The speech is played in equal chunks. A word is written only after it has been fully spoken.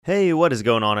Hey, what is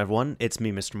going on, everyone? It's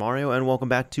me, Mr. Mario, and welcome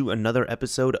back to another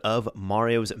episode of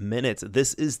Mario's Minutes.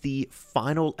 This is the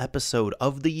final episode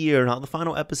of the year, not the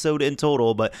final episode in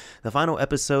total, but the final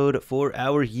episode for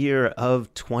our year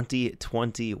of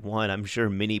 2021. I'm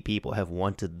sure many people have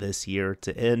wanted this year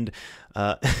to end.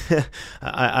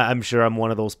 I'm sure I'm one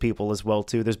of those people as well,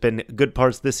 too. There's been good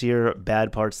parts this year,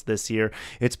 bad parts this year.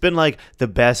 It's been like the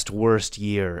best, worst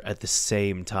year at the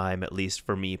same time, at least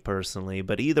for me personally.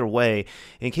 But either way,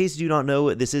 in case you do not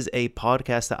know, this is a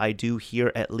podcast that I do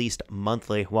here at least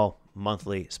monthly. Well,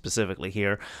 monthly specifically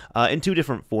here, in two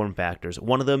different form factors.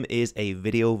 One of them is a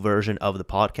video version of the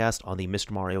podcast on the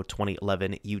Mr. Mario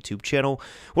 2011 YouTube channel,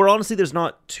 where honestly there's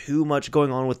not too much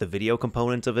going on with the video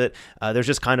component of it. There's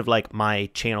just kind of like my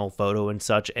channel photo and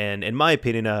such, and in my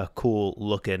opinion, a cool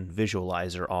looking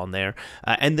visualizer on there.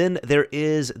 And then there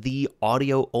is the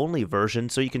audio only version,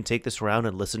 so you can take this around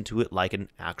and listen to it like an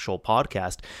actual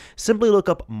podcast. Simply look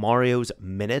up Mario's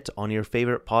Minute on your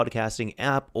favorite podcasting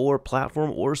app or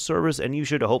platform or service, and you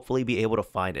should hopefully be able to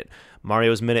find it.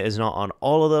 Mario's Minute is not on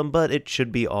all of them, but it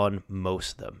should be on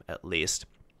most of them, at least.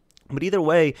 But either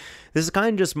way, this is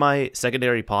kind of just my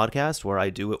secondary podcast where I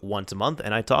do it once a month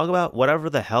and I talk about whatever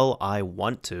the hell I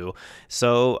want to.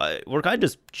 So we're kind of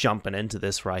just jumping into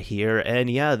this right here. And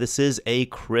yeah, this is a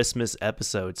Christmas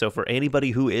episode. So for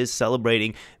anybody who is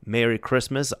celebrating Merry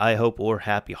Christmas, I hope, or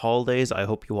Happy Holidays, I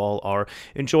hope you all are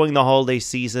enjoying the holiday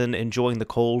season, enjoying the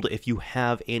cold. If you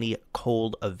have any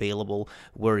cold available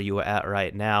where you at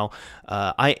right now,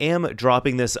 I am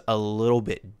dropping this a little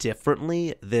bit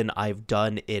differently than I've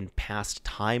done in past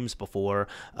times before,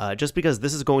 just because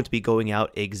this is going to be going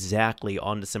out exactly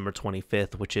on December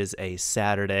 25th, which is a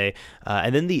Saturday,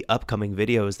 and then the upcoming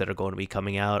videos that are going to be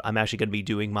coming out, I'm actually going to be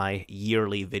doing my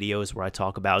yearly videos where I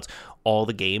talk about all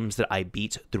the games that I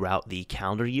beat throughout the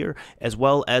calendar year, as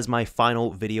well as my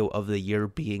final video of the year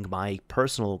being my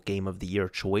personal game of the year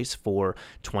choice for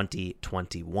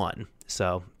 2021.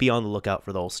 So be on the lookout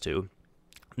for those two.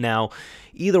 Now,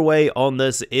 either way on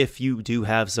this, if you do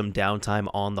have some downtime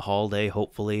on the holiday,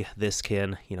 hopefully this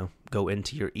can, go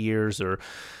into your ears or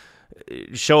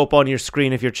show up on your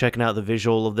screen if you're checking out the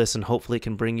visual of this, and hopefully it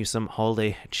can bring you some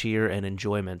holiday cheer and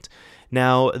enjoyment.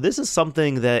 Now, this is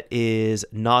something that is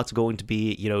not going to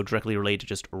be, directly related to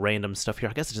just random stuff here.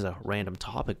 I guess it's just a random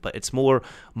topic, but it's more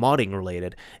modding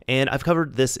related. And I've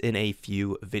covered this in a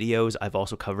few videos. I've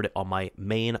also covered it on my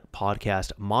main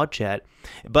podcast, Mod Chat.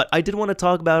 But I did want to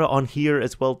talk about it on here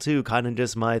as well, too. Kind of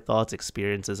just my thoughts,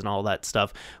 experiences, and all that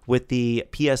stuff with the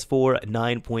PS4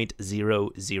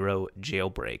 9.00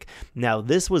 jailbreak. Now,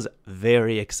 this was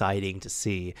very exciting to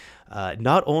see.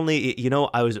 Not only,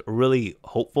 I was really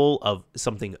hopeful of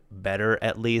something better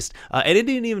at least, and it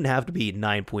didn't even have to be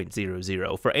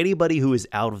 9.00. For anybody who is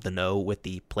out of the know with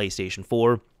the PlayStation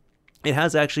 4, it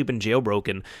has actually been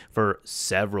jailbroken for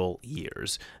several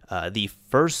years. The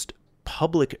first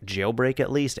public jailbreak,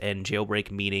 at least, and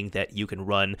jailbreak meaning that you can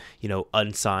run,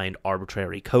 unsigned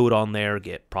arbitrary code on there,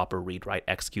 get proper read, write,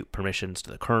 execute permissions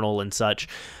to the kernel and such.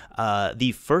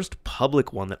 The first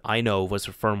public one that I know of was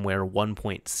for firmware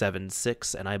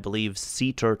 1.76, and I believe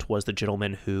CTURT was the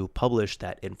gentleman who published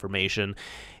that information.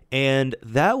 And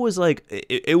that was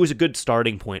it was a good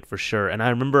starting point for sure. And I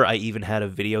remember I even had a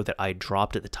video that I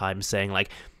dropped at the time saying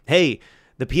hey,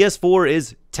 the PS4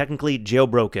 is technically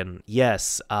jailbroken.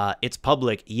 Yes. It's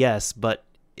public. Yes. But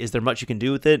is there much you can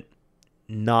do with it?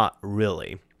 Not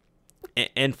really.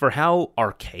 And for how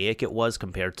archaic it was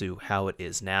compared to how it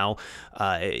is now,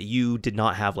 you did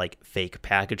not have fake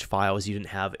package files. You didn't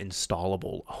have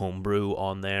installable homebrew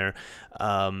on there.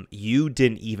 You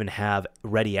didn't even have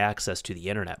ready access to the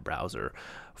internet browser.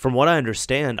 From what I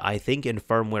understand, I think in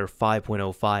firmware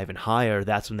 5.05 and higher,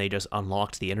 that's when they just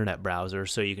unlocked the internet browser,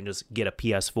 so you can just get a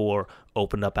PS4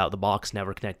 opened up out the box,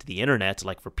 never connect to the internet,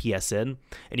 like for PSN,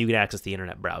 and you can access the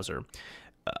internet browser.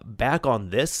 Back on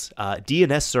this,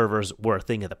 DNS servers were a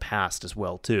thing of the past as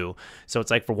well, too. So it's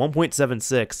for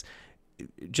 1.76,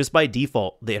 just by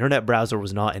default, the internet browser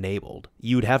was not enabled.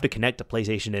 You would have to connect to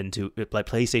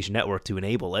PlayStation Network to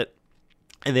enable it.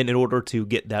 And then in order to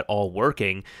get that all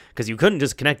working, because you couldn't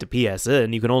just connect to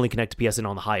PSN, you can only connect to PSN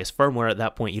on the highest firmware. At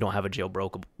that point, you don't have a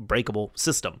jailbreakable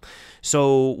system.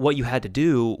 So what you had to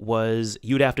do was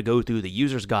you'd have to go through the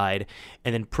user's guide,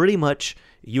 and then pretty much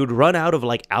you'd run out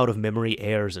of memory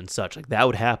errors and such. That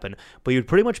would happen, but you'd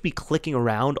pretty much be clicking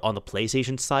around on the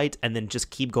PlayStation site and then just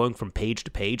keep going from page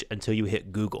to page until you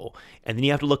hit Google. And then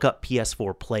you have to look up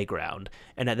PS4 Playground.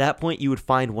 And at that point, you would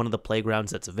find one of the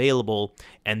playgrounds that's available,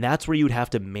 and that's where you'd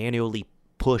have to manually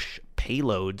push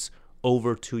payloads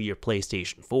over to your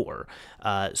PlayStation 4.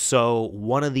 So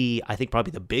one of the, I think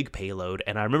probably the big payload,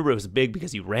 and I remember it was big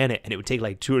because you ran it and it would take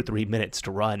like 2 or 3 minutes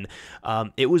to run.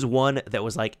 It was one that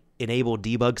was like enable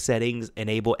debug settings,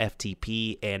 enable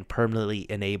FTP, and permanently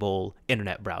enable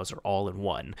internet browser all in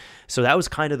one. So that was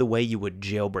kind of the way you would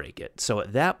jailbreak it. So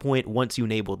at that point, once you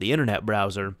enabled the internet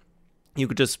browser, you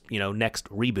could just, next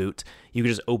reboot, you could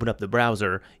just open up the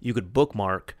browser, you could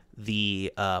bookmark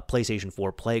the PlayStation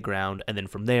 4 playground, and then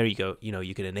from there you go,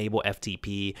 you could enable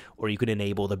FTP, or you could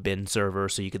enable the bin server,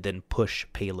 so you could then push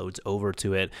payloads over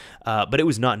to it. But it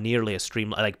was not nearly as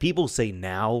streamlined. Like, people say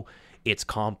now it's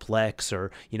complex,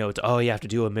 or it's, oh, you have to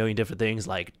do a million different things.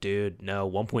 Like, dude, no,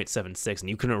 1.76, and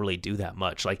you couldn't really do that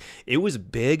much. Like, it was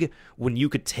big when you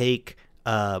could take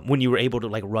when you were able to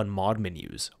like run mod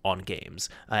menus on games,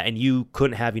 and you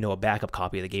couldn't have a backup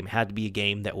copy of the game. It had to be a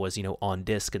game that was on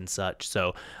disk and such.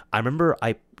 So I remember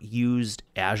I used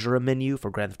Azure menu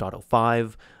for Grand Theft Auto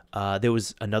 5. There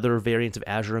was another variant of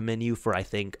Azure menu for, I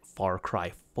think, Far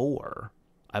Cry 4.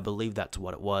 I believe that's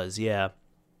what it was. Yeah.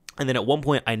 And then at one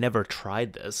point, I never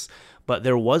tried this, but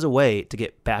there was a way to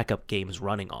get backup games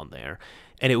running on there,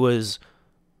 and it was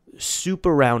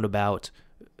super roundabout,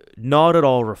 not at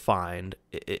all refined.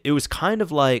 It was kind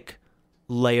of like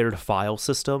layered file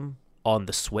system on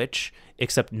the Switch,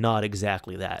 except not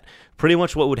exactly that. Pretty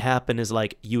much what would happen is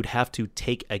like you'd have to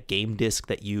take a game disc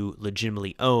that you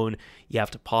legitimately own, you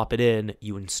have to pop it in,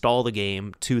 you install the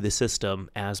game to the system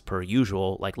as per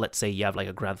usual. Like, let's say you have like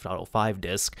a Grand Theft Auto 5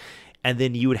 disc, and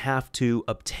then you would have to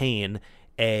obtain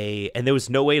and there was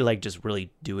no way to like just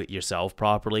really do it yourself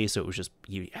properly, so it was just,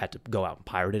 you had to go out and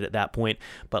pirate it at that point.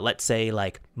 But let's say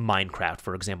like Minecraft,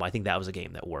 for example, I think that was a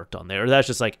game that worked on there. That's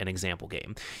just like an example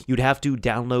game. You'd have to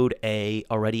download a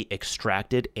already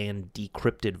extracted and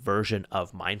decrypted version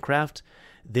of Minecraft.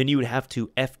 Then you would have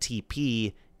to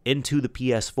FTP into the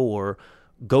PS4,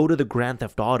 go to the Grand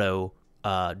Theft Auto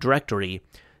directory,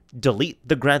 delete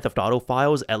the Grand Theft Auto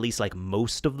files, at least like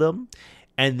most of them,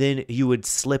 and then you would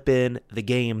slip in the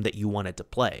game that you wanted to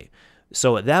play.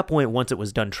 So at that point, once it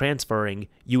was done transferring,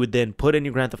 you would then put in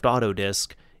your Grand Theft Auto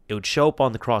disc, it would show up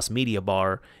on the cross-media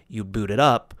bar, you'd boot it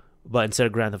up, but instead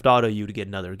of Grand Theft Auto, you'd get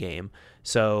another game.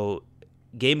 So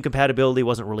game compatibility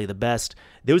wasn't really the best.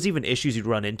 There was even issues you'd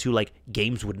run into, like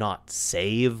games would not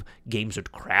save, games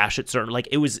would crash at certain, like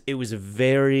it was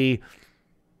very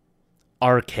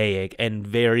archaic and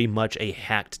very much a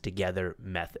hacked together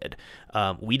method.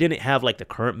 We didn't have like the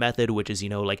current method, which is,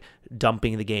 like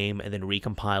dumping the game and then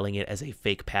recompiling it as a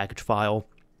fake package file.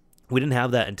 We didn't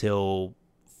have that until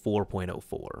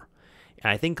 4.04.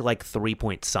 And I think like 3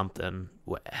 point something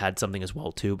had something as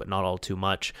well too, but not all too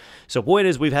much. So point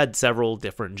is, we've had several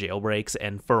different jailbreaks,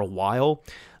 and for a while,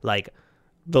 like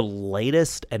the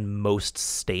latest and most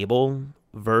stable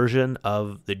version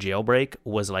of the jailbreak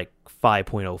was like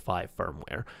 5.05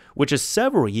 firmware, which is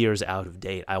several years out of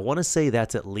date. I want to say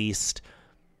that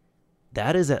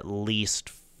is at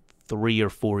least 3 or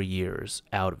 4 years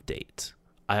out of date.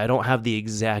 I don't have the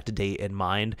exact date in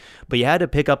mind, but you had to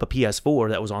pick up a PS4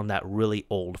 that was on that really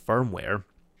old firmware.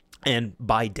 And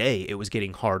by day, it was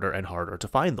getting harder and harder to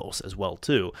find those as well,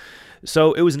 too.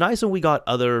 So it was nice when we got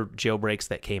other jailbreaks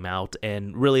that came out,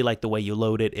 and really like the way you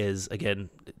load it is,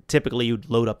 again, typically you'd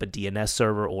load up a DNS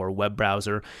server or a web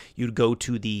browser, you'd go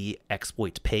to the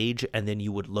exploit page, and then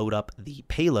you would load up the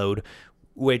payload,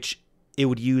 which it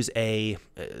would use the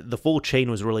full chain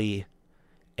was really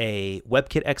a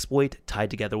WebKit exploit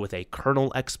tied together with a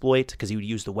kernel exploit, because you would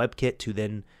use the WebKit to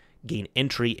then gain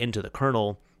entry into the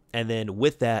kernel. And then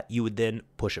with that, you would then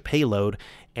push a payload,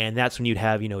 and that's when you'd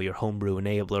have, your homebrew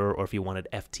enabler, or if you wanted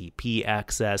FTP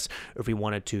access, or if you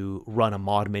wanted to run a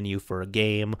mod menu for a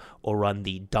game, or run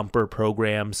the dumper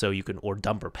program or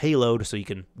dumper payload, so you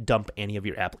can dump any of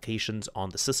your applications on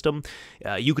the system.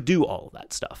 You could do all of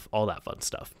that stuff, all that fun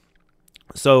stuff.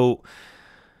 So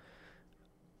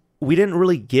we didn't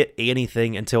really get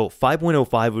anything until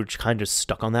 5.05, which kind of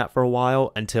stuck on that for a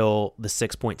while, until the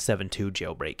 6.72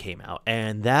 jailbreak came out.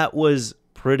 And that was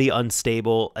pretty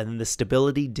unstable, and the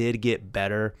stability did get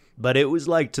better, but it was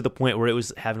like to the point where it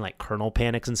was having like kernel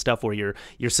panics and stuff, where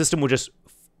your system would just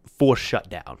force shut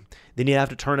down. Then you'd have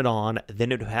to turn it on,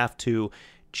 then it would have to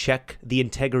check the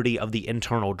integrity of the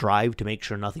internal drive to make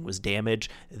sure nothing was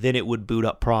damaged. Then it would boot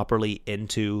up properly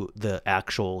into the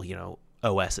actual,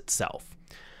 OS itself.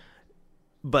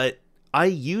 But I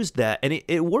used that, and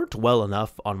it worked well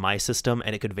enough on my system,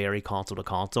 and it could vary console to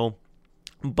console.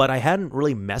 But I hadn't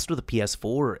really messed with a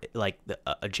PS4, like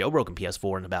a jailbroken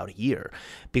PS4, in about a year,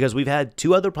 because we've had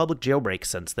 2 other public jailbreaks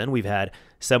since then. We've had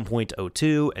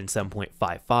 7.02 and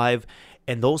 7.55,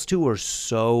 and those 2 are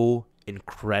so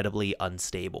incredibly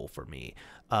unstable for me.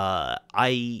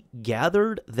 I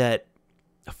gathered that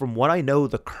from what I know,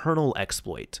 the kernel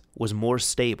exploit was more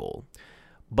stable,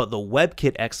 but the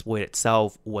WebKit exploit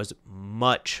itself was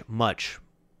much, much,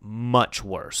 much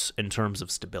worse in terms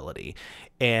of stability.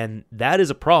 And that is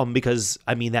a problem because,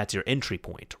 I mean, that's your entry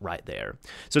point right there.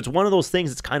 So it's one of those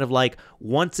things, it's kind of like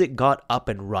once it got up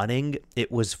and running,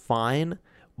 it was fine,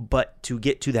 but to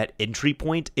get to that entry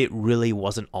point, it really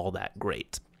wasn't all that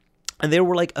great. And there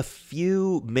were like a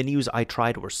few menus I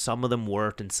tried where some of them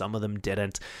worked and some of them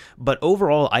didn't. But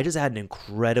overall, I just had an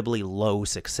incredibly low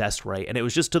success rate. And it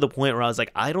was just to the point where I was like,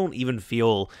 I don't even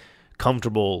feel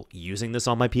comfortable using this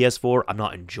on my PS4. I'm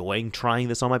not enjoying trying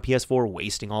this on my PS4,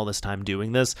 wasting all this time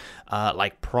doing this.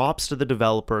 Like, props to the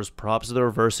developers, props to the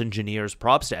reverse engineers,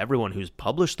 props to everyone who's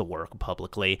published the work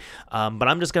publicly. But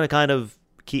I'm just going to kind of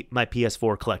keep my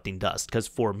PS4 collecting dust, because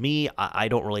for me, I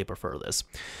don't really prefer this.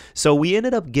 So we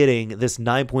ended up getting this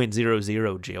 9.00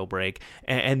 jailbreak,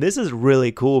 and this is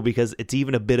really cool because it's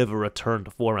even a bit of a return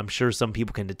to form. I'm sure some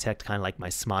people can detect kind of like my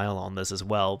smile on this as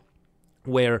well,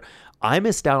 where I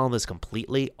missed out on this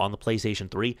completely on the PlayStation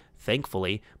 3,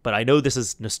 thankfully, but I know this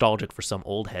is nostalgic for some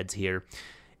old heads here.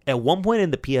 At one point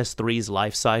in the PS3's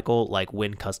life cycle, like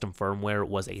when custom firmware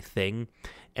was a thing,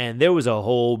 and there was a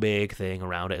whole big thing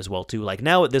around it as well, too. Like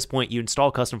now at this point, you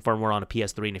install custom firmware on a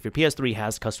PS3, and if your PS3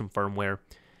 has custom firmware,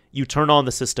 you turn on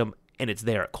the system, and it's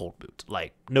there at cold boot.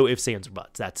 Like, no ifs, ands, or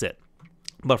buts. That's it.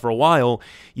 But for a while,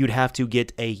 you'd have to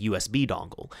get a USB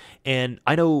dongle. And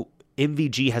I know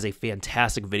MVG has a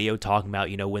fantastic video talking about,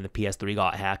 when the PS3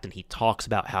 got hacked, and he talks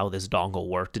about how this dongle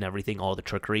worked and everything, all the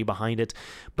trickery behind it.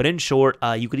 But in short,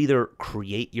 you could either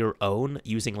create your own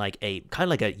using like a kind of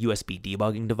like a USB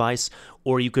debugging device,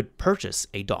 or you could purchase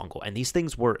a dongle. And these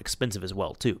things were expensive as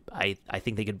well, too. I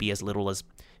think they could be as little as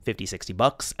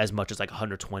 $50-$60, as much as like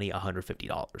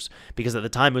 $120-$150. Because at the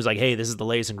time it was like, hey, this is the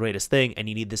latest and greatest thing, and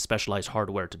you need this specialized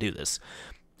hardware to do this.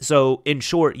 So, in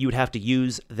short, you would have to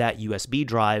use that USB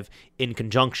drive in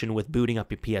conjunction with booting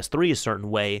up your PS3 a certain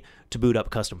way to boot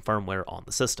up custom firmware on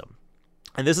the system.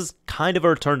 And this is kind of a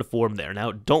return to form there.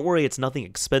 Now, don't worry, it's nothing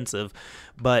expensive,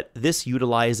 but this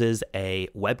utilizes a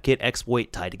WebKit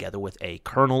exploit tied together with a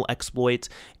kernel exploit,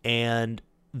 and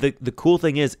the cool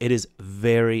thing is it is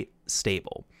very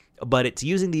stable. But it's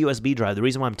using the USB drive. The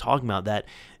reason why I'm talking about that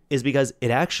is because it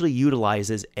actually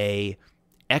utilizes a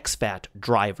exFAT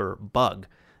driver bug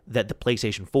that the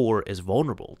PlayStation 4 is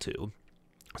vulnerable to.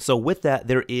 So with that,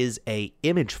 there is a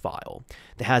image file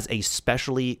that has a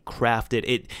specially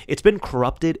crafted, it's been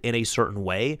corrupted in a certain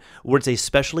way, where it's a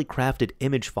specially crafted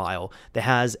image file that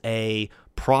has a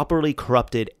properly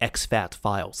corrupted exFAT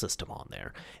file system on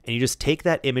there. And you just take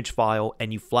that image file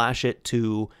and you flash it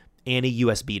to any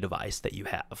USB device that you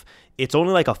have. It's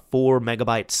only like a 4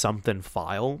 megabyte something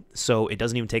file, so it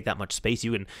doesn't even take that much space.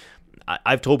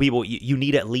 I've told people you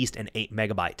need at least an 8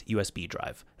 megabyte USB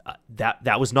drive.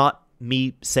 That was not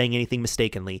me saying anything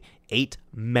mistakenly. 8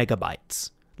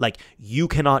 megabytes. Like, you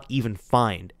cannot even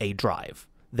find a drive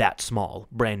that small,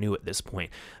 brand new at this point.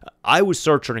 I was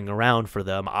searching around for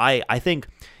them. I think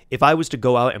if I was to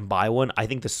go out and buy one, I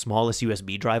think the smallest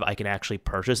USB drive I can actually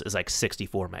purchase is like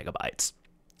 64 megabytes.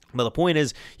 But the point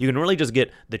is, you can really just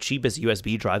get the cheapest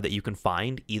USB drive that you can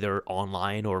find, either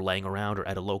online or laying around or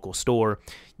at a local store.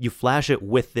 You flash it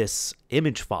with this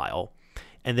image file,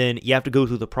 and then you have to go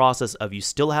through the process of, you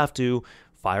still have to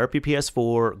fire up your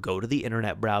PS4, go to the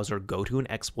internet browser, go to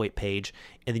an exploit page,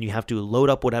 and then you have to load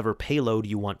up whatever payload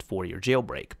you want for your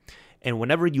jailbreak. And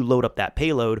whenever you load up that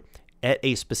payload, at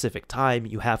a specific time,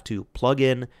 you have to plug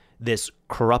in this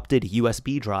corrupted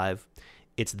USB drive.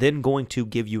 It's then going to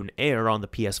give you an error on the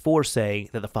PS4 saying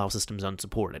that the file system is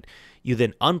unsupported. You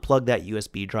then unplug that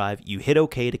USB drive, you hit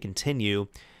OK to continue,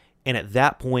 and at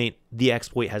that point, the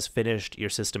exploit has finished. Your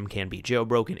system can be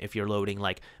jailbroken if you're loading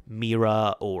like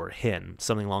Mira or Hin,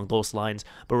 something along those lines.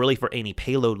 But really, for any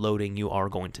payload loading, you are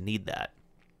going to need that.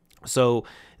 So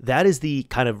that is the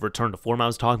kind of return to form I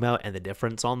was talking about and the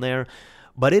difference on there.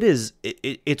 But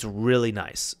it's really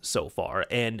nice so far.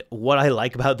 And what I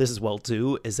like about this as well,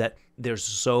 too, is that there's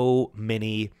so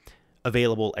many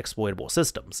available exploitable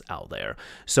systems out there.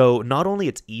 So not only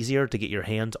it's easier to get your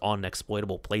hands on an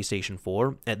exploitable PlayStation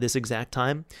 4 at this exact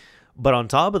time, but on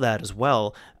top of that as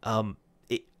well,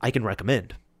 I can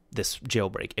recommend this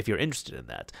jailbreak if you're interested in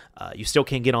that. You still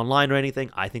can't get online or anything.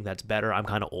 I think that's better. I'm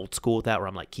kind of old school with that, where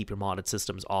I'm like, keep your modded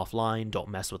systems offline, don't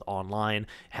mess with online,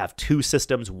 have 2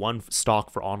 systems, one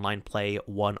stock for online play,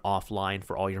 one offline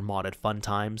for all your modded fun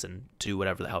times, and do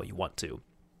whatever the hell you want to.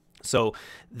 So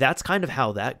that's kind of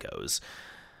how that goes.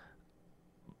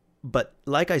 But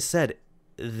like I said,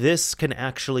 this can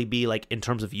actually be like, in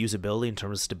terms of usability, in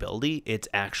terms of stability, it's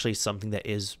actually something that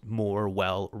is more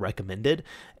well recommended.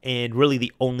 And really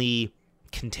the only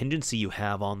contingency you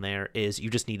have on there is you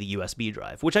just need a USB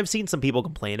drive, which I've seen some people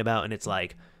complain about. And it's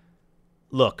like,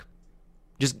 look,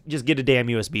 just get a damn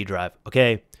USB drive,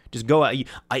 okay? Just go out.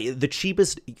 The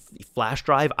cheapest flash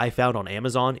drive I found on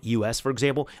Amazon US, for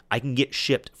example, I can get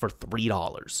shipped for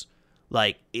 $3.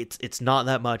 Like, it's not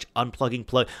that much. Unplugging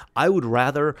plug. I would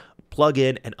rather plug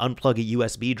in and unplug a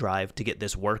USB drive to get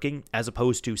this working, as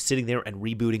opposed to sitting there and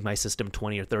rebooting my system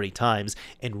 20 or 30 times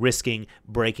and risking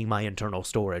breaking my internal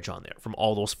storage on there from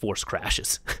all those forced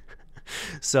crashes.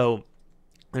 So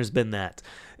there's been that.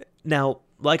 Now,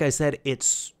 like I said,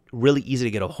 it's really easy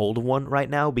to get a hold of one right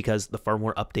now because the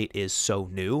firmware update is so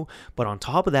new. But on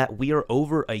top of that, we are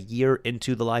over a year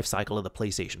into the life cycle of the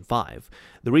PlayStation 5.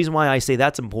 The reason why I say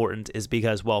that's important is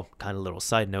because, well, kind of little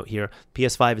side note here,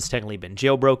 PS5 has technically been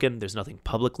jailbroken. There's nothing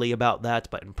publicly about that,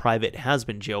 but in private it has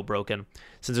been jailbroken.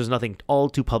 Since there's nothing all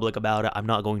too public about it, I'm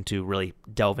not going to really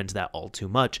delve into that all too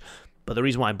much. But the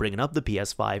reason why I'm bringing up the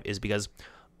PS5 is because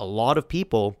a lot of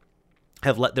people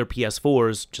have let their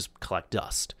PS4s just collect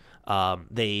dust.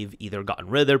 They've either gotten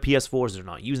rid of their PS4s, they're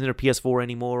not using their PS4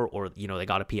 anymore, or, they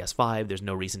got a PS5, there's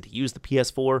no reason to use the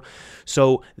PS4.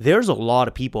 So there's a lot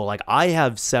of people, like I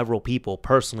have several people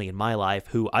personally in my life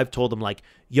who I've told them like,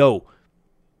 yo,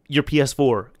 your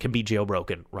PS4 can be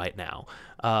jailbroken right now.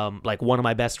 Like one of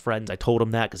my best friends, I told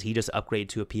him that because he just upgraded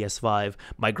to a PS5.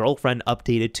 My girlfriend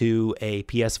updated to a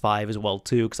PS5 as well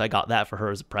too, because I got that for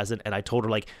her as a present, and I told her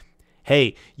like,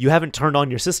 hey, you haven't turned on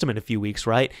your system in a few weeks,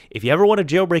 right? If you ever want to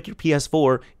jailbreak your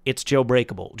PS4, it's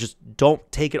jailbreakable. Just don't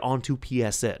take it onto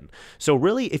PSN. So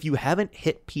really, if you haven't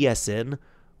hit PSN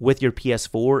with your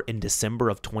PS4 in December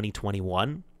of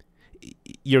 2021,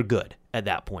 you're good at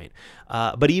that point.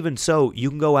 But even so, you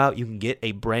can go out, you can get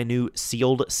a brand new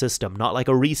sealed system, not like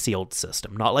a resealed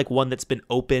system, not like one that's been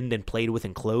opened and played with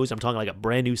and closed. I'm talking like a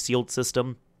brand new sealed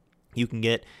system. You can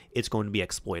get, it's going to be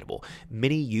exploitable.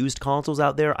 Many used consoles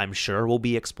out there, I'm sure, will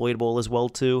be exploitable as well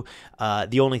too.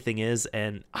 The only thing is,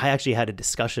 and I actually had a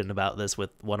discussion about this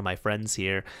with one of my friends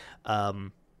here,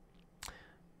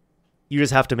 you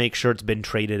just have to make sure it's been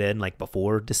traded in like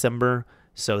before December.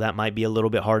 So that might be a little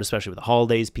bit hard, especially with the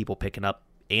holidays, people picking up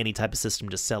any type of system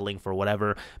just selling for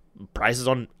whatever. Prices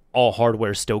on all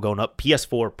hardware is still going up.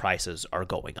 PS4 prices are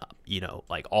going up,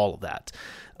 like all of that.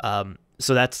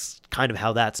 So that's kind of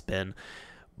how that's been.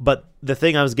 But the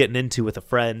thing I was getting into with a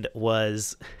friend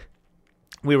was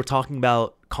we were talking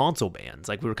about console bans.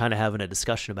 Like we were kind of having a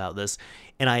discussion about this.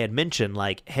 And I had mentioned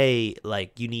like, hey,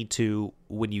 like you need to,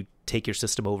 when you take your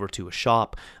system over to a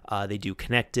shop, they do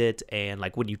connect it. And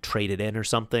like when you trade it in or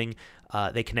something,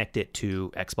 they connect it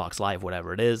to Xbox Live,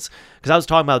 whatever it is. Because I was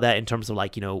talking about that in terms of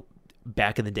like,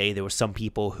 back in the day, there were some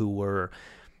people who were,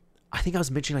 I think I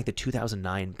was mentioning like the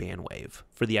 2009 ban wave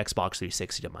for the Xbox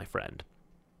 360 to my friend.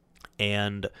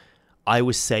 And I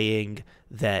was saying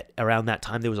that around that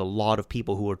time, there was a lot of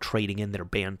people who were trading in their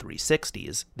banned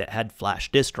 360s that had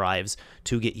flash disk drives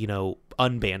to get,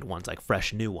 unbanned ones, like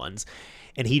fresh new ones.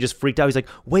 And he just freaked out. He's like,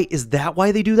 wait, is that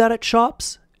why they do that at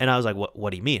shops? And I was like,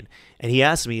 what do you mean? And he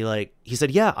asked me, like, he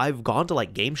said, yeah, I've gone to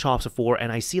like game shops before,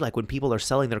 and I see like when people are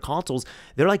selling their consoles,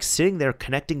 they're like sitting there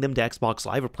connecting them to Xbox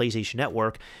Live or PlayStation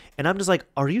Network. And I'm just like,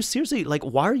 are you seriously, like,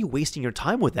 why are you wasting your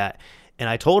time with that? And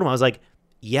I told him, I was like,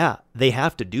 yeah, they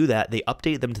have to do that. They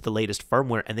update them to the latest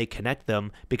firmware and they connect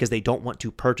them because they don't want to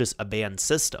purchase a banned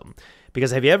system. Because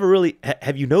have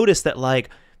you noticed that like,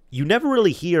 you never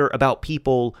really hear about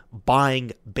people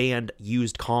buying banned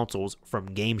used consoles from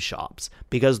game shops,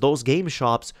 because those game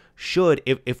shops should,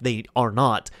 if they are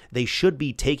not, they should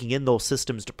be taking in those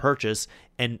systems to purchase.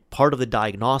 And part of the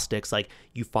diagnostics, like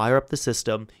you fire up the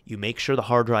system, you make sure the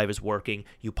hard drive is working,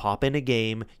 you pop in a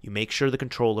game, you make sure the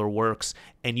controller works,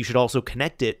 and you should also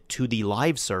connect it to the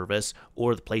live service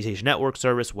or the PlayStation Network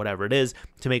service, whatever it is,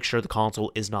 to make sure the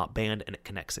console is not banned and it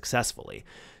connects successfully.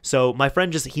 So my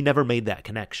friend he never made that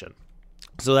connection.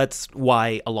 So that's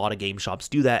why a lot of game shops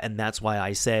do that, and that's why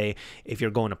I say if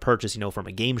you're going to purchase, from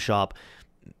a game shop,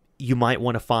 you might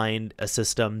want to find a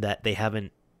system that they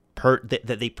haven't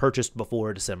that they purchased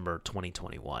before December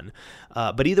 2021.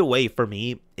 But either way, for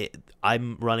me,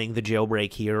 I'm running the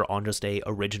jailbreak here on just a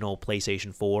original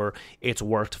PlayStation 4. It's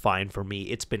worked fine for me.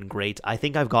 It's been great. I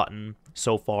think I've gotten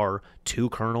so far 2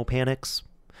 kernel panics.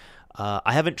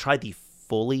 I haven't tried the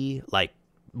fully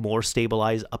more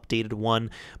stabilized updated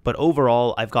one, but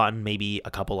overall I've gotten maybe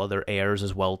a couple other errors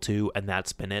as well too, and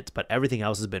that's been it. But everything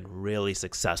else has been really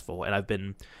successful, and I've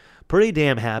been pretty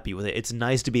damn happy with it. It's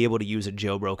nice to be able to use a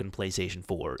jailbroken PlayStation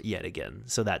 4 yet again,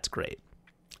 so that's great.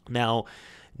 Now,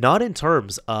 not in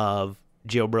terms of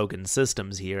jailbroken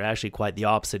systems here, actually quite the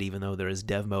opposite, even though there is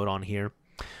dev mode on here.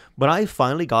 But I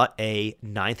finally got a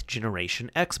 9th generation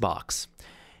Xbox,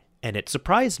 and it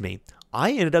surprised me.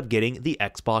 I ended up getting the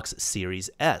Xbox Series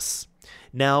S.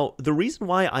 Now, the reason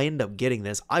why I ended up getting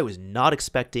this, I was not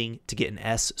expecting to get an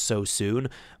S so soon.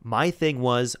 My thing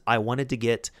was I wanted to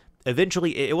get,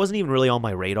 eventually, it wasn't even really on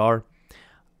my radar.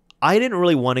 I didn't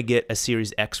really want to get a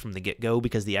Series X from the get-go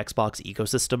because the Xbox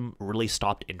ecosystem really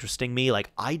stopped interesting me.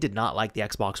 Like, I did not like the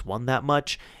Xbox One that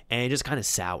much, and it just kind of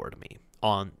soured me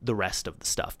on the rest of the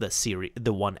stuff,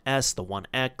 the One S, the One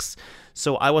X,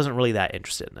 so I wasn't really that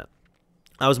interested in it.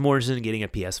 I was more interested in getting a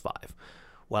PS5.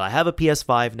 Well, I have a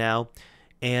PS5 now,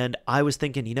 and I was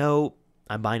thinking,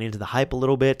 I'm buying into the hype a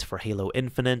little bit for Halo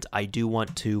Infinite. I do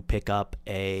want to pick up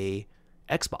a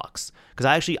Xbox because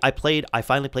I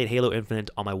finally played Halo Infinite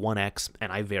on my One X,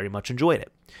 and I very much enjoyed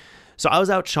it. So I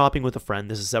was out shopping with a friend.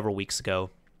 This is several weeks ago,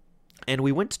 and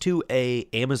we went to a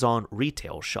Amazon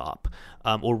retail shop,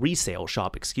 or resale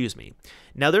shop, excuse me.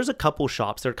 Now, there's a couple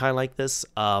shops that are kind of like this.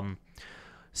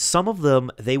 Some of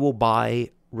them, they will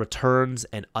buy returns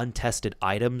and untested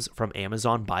items from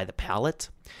Amazon by the pallet,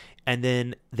 and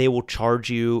then they will charge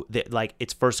you, like,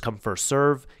 it's first come, first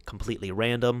serve, completely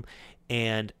random,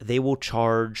 and they will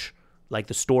charge, like,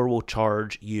 the store will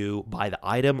charge you by the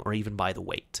item or even by the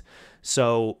weight.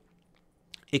 So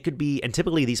it could be, and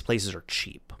typically these places are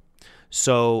cheap.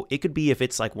 So it could be, if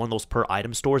it's like one of those per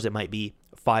item stores, it might be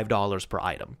 $5 per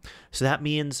item. So that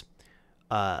means,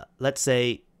 let's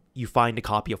say you find a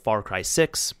copy of Far Cry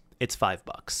 6, it's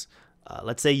 $5.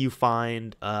 Let's say you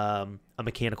find a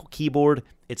mechanical keyboard,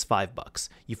 it's $5.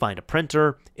 You find a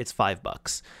printer, it's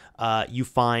 $5. You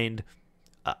find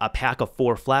a pack of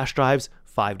 4 flash drives,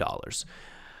 $5.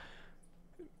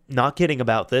 Not kidding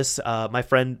about this. My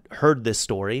friend heard this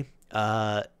story.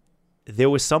 There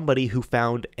was somebody who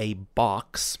found a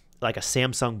box, like a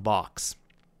Samsung box,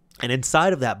 and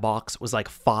inside of that box was like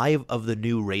 5 of the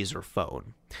new Razer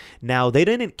phone. Now, they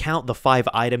didn't count the 5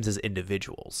 items as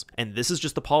individuals, and this is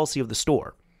just the policy of the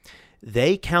store.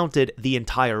 They counted the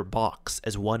entire box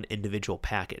as one individual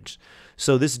package.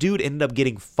 So this dude ended up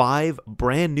getting 5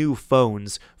 brand new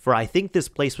phones for, I think this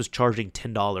place was charging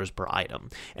 $10 per item.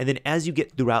 And then as you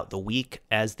get throughout the week,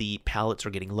 as the pallets are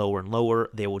getting lower and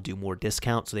lower, they will do more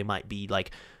discounts. So they might be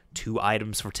like 2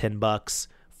 items for $10,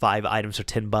 5 items for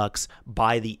 $10.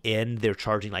 By the end, they're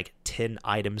charging like 10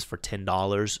 items for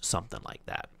 $10, something like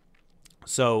that.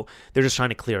 So they're just trying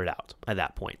to clear it out at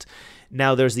that point.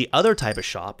 Now, there's the other type of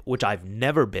shop, which I've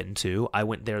never been to. I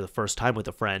went there the first time with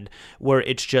a friend, where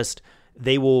it's just,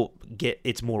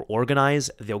 it's more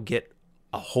organized. They'll get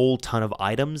a whole ton of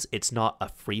items. It's not a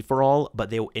free-for-all, but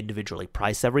they'll individually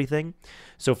price everything.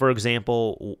 So, for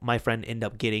example, my friend ended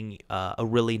up getting a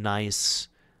really nice,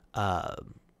 a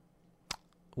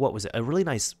really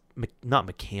nice, not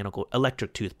mechanical,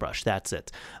 electric toothbrush. That's it.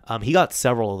 He got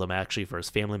several of them actually for his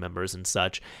family members and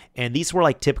such. And these were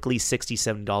like typically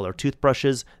 $60, $70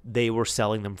 toothbrushes. They were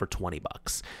selling them for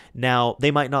 $20. Now,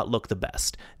 they might not look the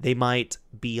best. They might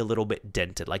be a little bit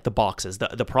dented, like the boxes.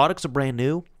 The products are brand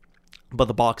new, but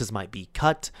the boxes might be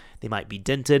cut. They might be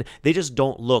dented. They just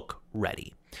don't look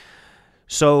ready.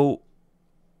 So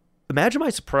imagine my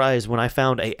surprise when I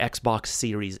found a Xbox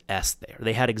Series S there.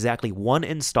 They had exactly one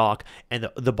in stock, and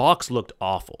the box looked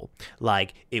awful.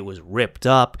 Like, it was ripped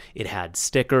up, it had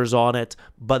stickers on it,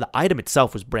 but the item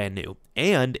itself was brand new.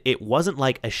 And it wasn't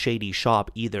like a shady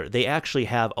shop either. They actually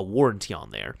have a warranty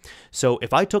on there. So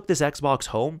if I took this Xbox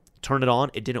home, turn it on,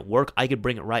 it didn't work, I could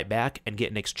bring it right back and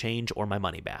get an exchange or my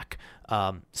money back.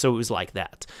 So it was like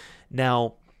that.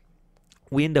 Now,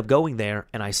 we ended up going there,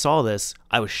 and I saw this.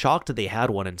 I was shocked that they had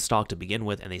one in stock to begin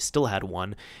with, and they still had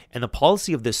one. And the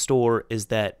policy of this store is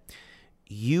that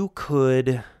you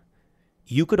could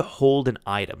hold an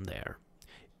item there.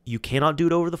 You cannot do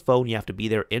it over the phone. You have to be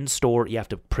there in store. You have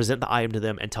to present the item to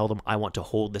them and tell them, I want to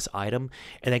hold this item,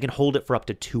 and they can hold it for up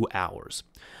to 2 hours.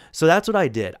 So that's what I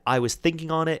did. I was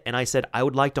thinking on it, and I said, I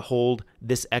would like to hold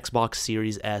this Xbox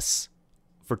Series S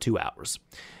for 2 hours.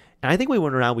 And I think we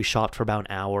went around, we shopped for about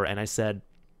an hour, and I said,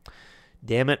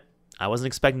 damn it, I wasn't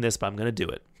expecting this, but I'm going to do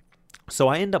it. So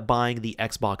I ended up buying the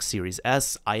Xbox Series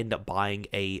S. I ended up buying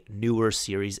a newer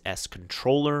Series S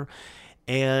controller.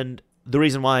 And the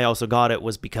reason why I also got it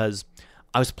was because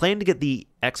I was planning to get the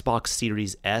Xbox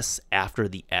Series S after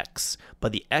the X,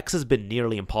 but the X has been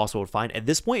nearly impossible to find. At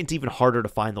this point, it's even harder to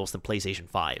find those than PlayStation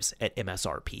 5s at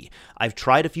MSRP. I've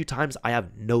tried a few times. I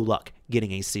have no luck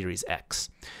getting a Series X.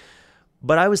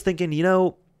 But I was thinking,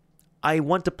 I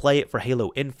want to play it for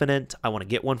Halo Infinite. I want to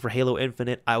get one for Halo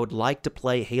Infinite. I would like to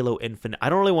play Halo Infinite. I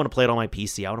don't really want to play it on my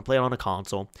PC. I want to play it on a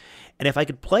console. And if I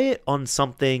could play it on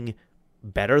something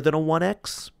better than a One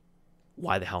X,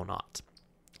 why the hell not?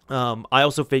 I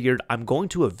also figured I'm going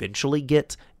to eventually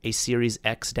get a Series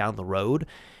X down the road.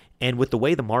 And with the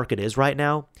way the market is right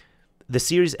now, the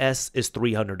Series S is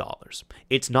 $300.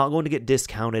 It's not going to get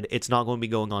discounted. It's not going to be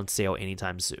going on sale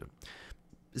anytime soon.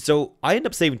 So I ended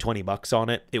up saving $20 on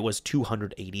it. It was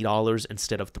 $280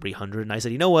 instead of $300. And I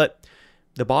said, you know what?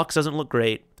 The box doesn't look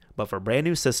great, but for a brand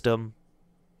new system,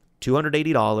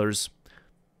 $280.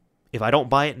 If I don't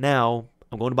buy it now,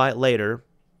 I'm going to buy it later.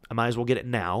 I might as well get it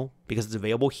now because it's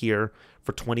available here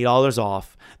for $20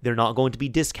 off. They're not going to be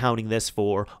discounting this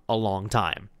for a long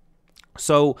time.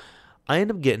 So I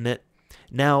ended up getting it.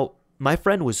 Now, my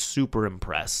friend was super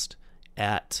impressed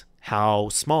at how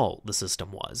small the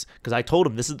system was, because I told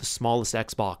him this is the smallest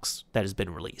Xbox that has been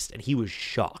released, and he was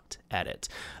shocked at it.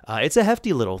 It's a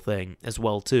hefty little thing as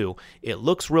well, too. It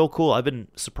looks real cool. I've been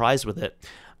surprised with it.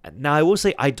 Now, I will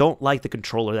say I don't like the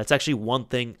controller. That's actually one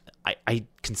thing I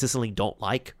consistently don't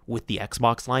like with the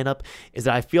Xbox lineup, is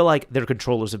that I feel like their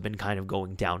controllers have been kind of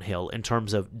going downhill in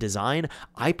terms of design.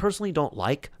 I personally don't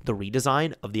like the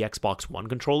redesign of the Xbox One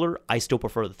controller. I still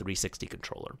prefer the 360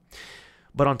 controller.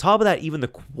 But on top of that, even the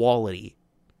quality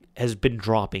has been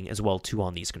dropping as well, too,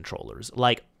 on these controllers.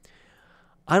 Like,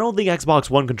 I don't think Xbox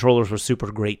One controllers were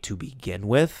super great to begin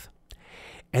with,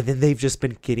 and then they've just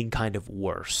been getting kind of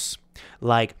worse.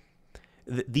 Like,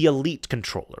 the Elite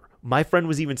controller. My friend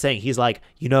was even saying, he's like,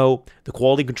 the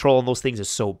quality control on those things is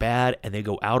so bad, and they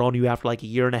go out on you after like a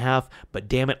year and a half, but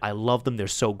damn it, I love them. They're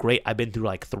so great. I've been through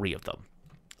like 3 of them.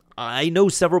 I know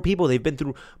several people, they've been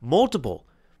through multiple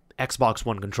Xbox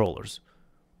One controllers,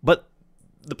 but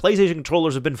the PlayStation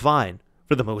controllers have been fine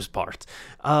for the most part.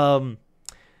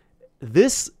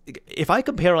 If I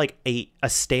compare like a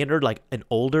standard, like an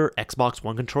older Xbox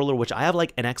One controller, which I have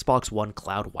like an Xbox One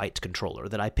Cloud White controller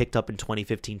that I picked up in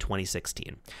 2015,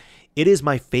 2016. It is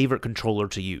my favorite controller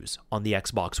to use on the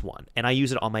Xbox One, and I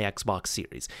use it on my Xbox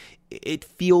Series. It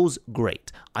feels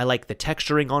great. I like the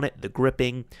texturing on it, the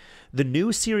gripping. The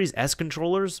new Series S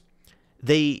controllers,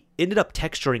 they ended up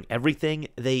texturing everything.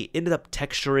 They ended up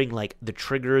texturing like the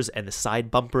triggers and the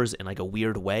side bumpers in like a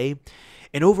weird way.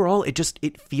 And overall,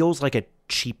 it feels like a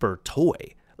cheaper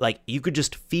toy. Like, you could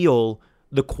just feel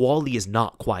the quality is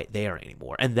not quite there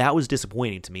anymore. And that was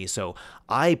disappointing to me. So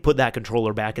I put that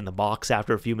controller back in the box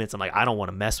after a few minutes. I'm like, I don't want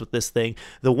to mess with this thing.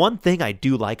 The one thing I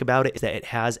do like about it is that it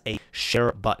has a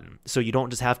share button. So you don't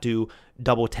just have to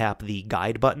double tap the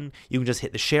guide button. You can just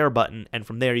hit the share button, and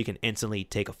from there you can instantly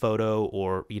take a photo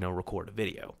or, record a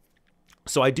video.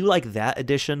 So I do like that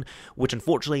addition, which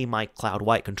unfortunately my Cloud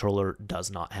White controller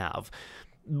does not have.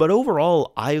 But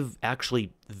overall, I've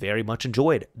actually very much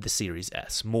enjoyed the Series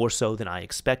S, more so than I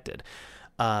expected.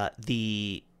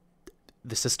 The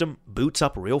system boots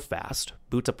up real fast,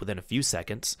 boots up within a few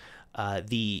seconds.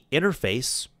 The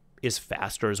interface is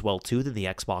faster as well, too, than the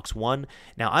Xbox One.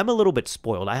 Now, I'm a little bit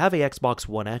spoiled. I have a Xbox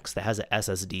One X that has an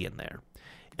SSD in there.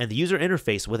 And the user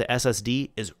interface with an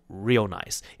SSD is real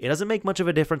nice. It doesn't make much of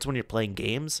a difference when you're playing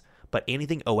games, but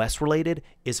anything OS related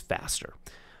is faster.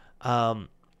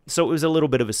 So it was a little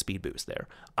bit of a speed boost there.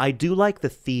 I do like the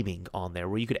theming on there,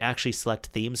 where you could actually select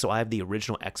themes. So I have the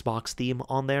original Xbox theme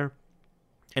on there.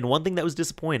 And one thing that was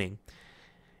disappointing,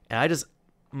 and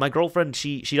my girlfriend,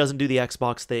 she doesn't do the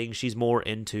Xbox thing. She's more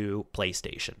into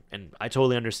PlayStation. And I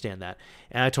totally understand that.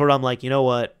 And I told her, I'm like, you know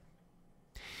what?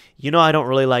 I don't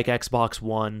really like Xbox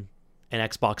One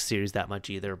and Xbox Series that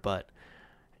much either. But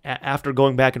after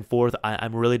going back and forth,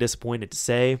 I'm really disappointed to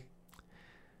say,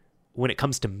 when it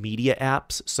comes to media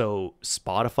apps, so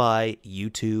Spotify,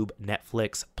 YouTube,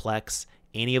 Netflix, Plex,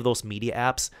 any of those media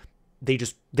apps,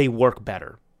 they work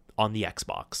better on the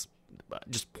Xbox.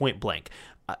 Just point blank.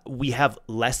 We have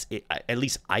less, at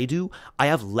least I do, I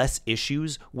have less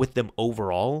issues with them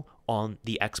overall on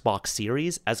the Xbox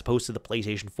Series as opposed to the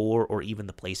PlayStation 4 or even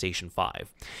the PlayStation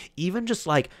 5. Even just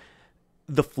like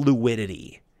the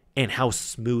fluidity and how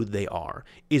smooth they are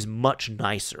is much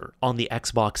nicer on the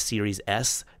Xbox Series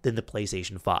S than the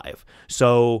PlayStation 5.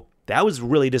 So that was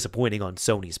really disappointing on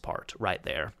Sony's part right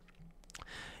there.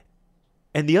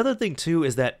 And the other thing too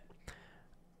is that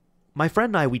my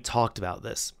friend and I, we talked about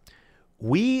this.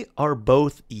 We are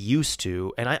both used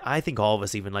to, and I think all of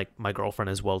us, even like my girlfriend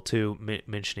as well too,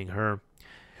 mentioning her,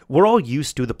 we're all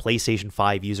used to the PlayStation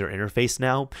 5 user interface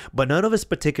now, but none of us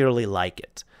particularly like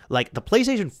it. Like, the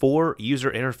PlayStation 4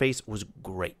 user interface was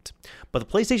great, but the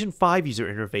PlayStation 5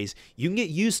 user interface, you can get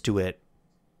used to it,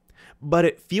 but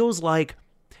it feels like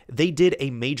they did a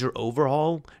major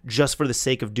overhaul just for the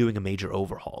sake of doing a major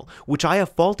overhaul, which I have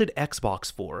faulted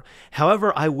Xbox for.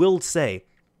 However, I will say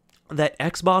that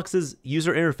Xbox's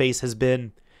user interface has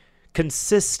been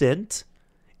consistent.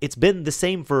 It's been the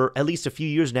same for at least a few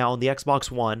years now on the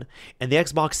Xbox One, and the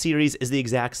Xbox Series is the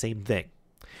exact same thing.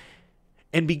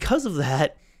 And because of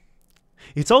that,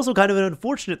 it's also kind of an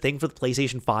unfortunate thing for the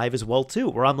PlayStation 5 as well, too,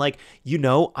 where I'm like,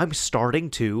 I'm starting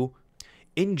to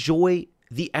enjoy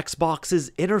the Xbox's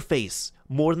interface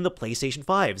more than the PlayStation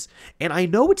 5's. And I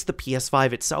know it's the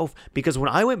PS5 itself, because when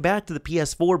I went back to the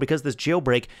PS4 because of this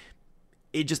jailbreak,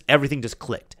 everything just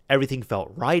clicked. Everything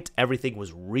felt right. Everything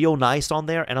was real nice on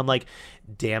there. And I'm like,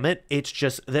 damn it. It's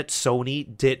just that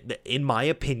Sony did, in my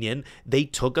opinion, they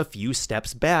took a few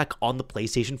steps back on the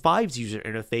PlayStation 5's user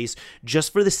interface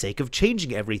just for the sake of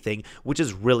changing everything, which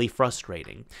is really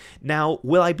frustrating. Now,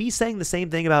 will I be saying the same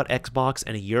thing about Xbox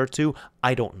in a year or two?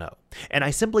 I don't know. And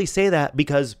I simply say that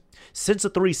because since the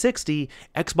 360,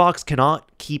 Xbox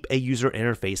cannot keep a user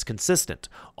interface consistent.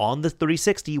 On the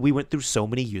 360, we went through so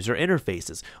many user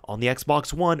interfaces. On the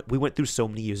Xbox One, we went through so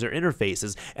many user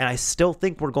interfaces. And I still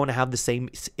think we're going to have the same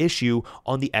issue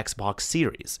on the Xbox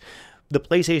Series. The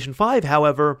PlayStation 5,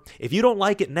 however, if you don't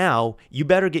like it now, you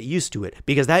better get used to it,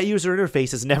 because that user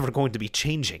interface is never going to be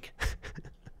changing.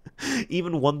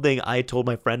 Even one thing I told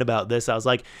my friend about this, I was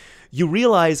like, you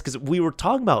realize, because we were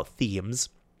talking about themes,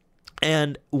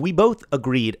 and we both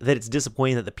agreed that it's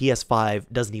disappointing that the PS5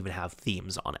 doesn't even have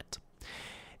themes on it.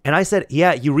 And I said,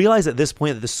 yeah, you realize at this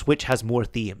point that the Switch has more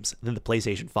themes than the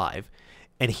PlayStation 5.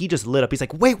 And he just lit up. He's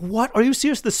like, wait, what? Are you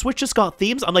serious? The Switch just got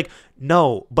themes? I'm like,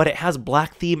 no, but it has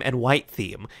black theme and white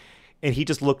theme. And he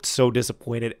just looked so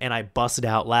disappointed, and I busted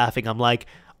out laughing. I'm like,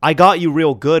 I got you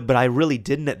real good, but I really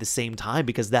didn't at the same time,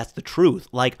 because that's the truth.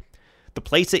 Like,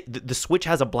 the Switch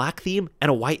has a black theme and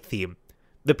a white theme.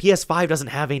 The PS5 doesn't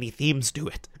have any themes to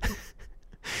it.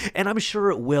 And I'm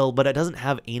sure it will, but it doesn't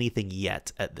have anything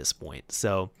yet at this point.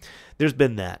 So there's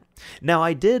been that. Now,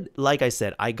 like I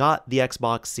said, I got the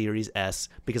Xbox Series S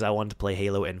because I wanted to play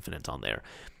Halo Infinite on there.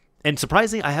 And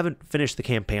surprisingly, I haven't finished the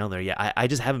campaign on there yet. I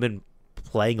just haven't been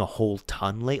playing a whole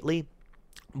ton lately.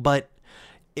 But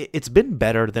it's been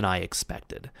better than I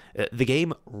expected. The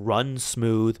game runs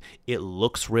smooth. It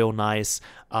looks real nice.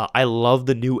 I love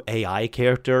the new AI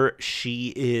character.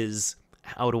 She is,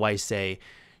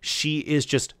 she is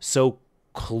just so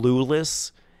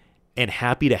clueless and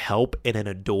happy to help in an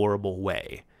adorable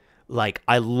way. Like,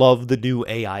 I love the new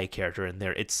AI character in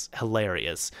there. It's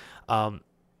hilarious.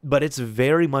 But it's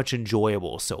very much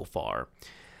enjoyable so far.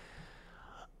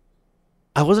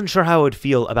 I wasn't sure how I would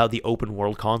feel about the open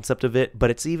world concept of it, but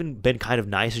it's even been kind of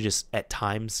nice to just at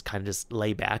times kind of just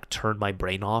lay back, turn my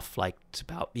brain off like to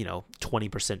about,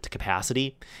 20% to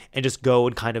capacity, and just go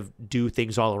and kind of do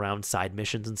things all around, side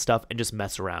missions and stuff, and just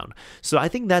mess around. So I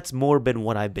think that's more been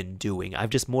what I've been doing. I've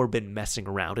just more been messing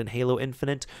around in Halo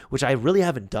Infinite, which I really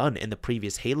haven't done in the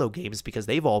previous Halo games, because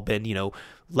they've all been,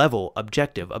 level,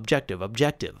 objective,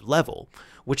 level,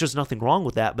 which there's nothing wrong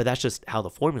with that, but that's just how the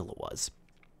formula was.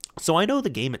 So I know the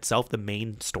game itself, the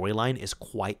main storyline, is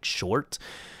quite short,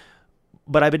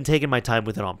 but I've been taking my time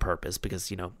with it on purpose because,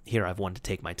 here I've wanted to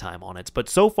take my time on it. But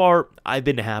so far, I've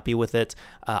been happy with it.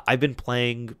 I've been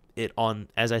playing it on,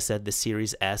 as I said, the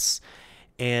Series S,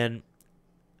 and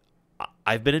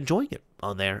I've been enjoying it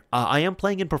on there. I am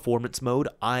playing in performance mode.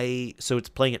 So it's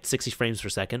playing at 60 frames per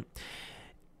second,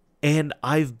 and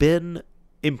I've been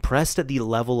impressed at the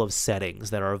level of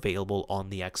settings that are available on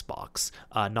the Xbox.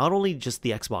 Not only just the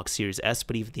Xbox Series S,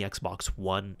 but even the Xbox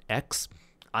One X.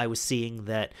 I was seeing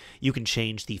that you can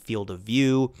change the field of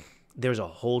view. There's a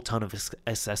whole ton of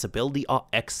accessibility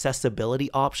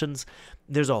options.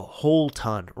 There's a whole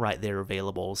ton right there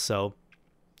available. So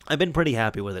I've been pretty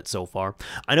happy with it so far.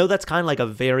 I know that's kind of like a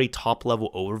very top-level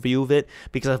overview of it,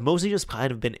 because I've mostly just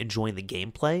kind of been enjoying the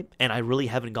gameplay, and I really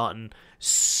haven't gotten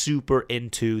super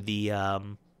into the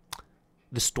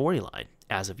storyline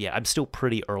as of yet. I'm still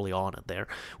pretty early on in there,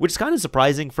 which is kind of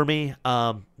surprising for me,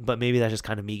 but maybe that's just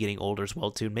kind of me getting older as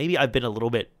well, too. Maybe I've been a little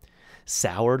bit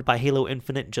soured by Halo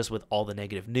Infinite just with all the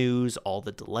negative news, all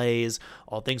the delays,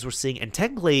 all things we're seeing, and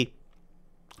technically,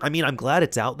 I'm glad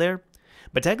it's out there,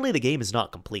 but technically the game is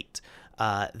not complete.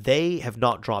 They have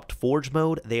not dropped Forge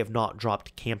mode. They have not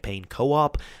dropped campaign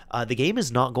co-op. The game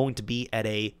is not going to be at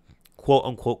a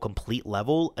quote-unquote complete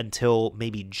level until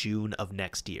maybe June of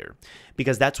next year.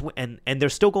 Because that's when, and they're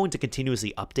still going to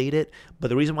continuously update it, but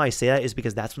the reason why I say that is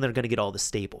because that's when they're going to get all the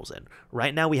staples in.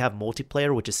 Right now we have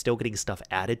multiplayer, which is still getting stuff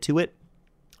added to it,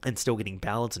 and still getting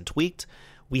balanced and tweaked.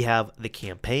 We have the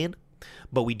campaign,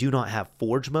 but we do not have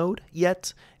Forge mode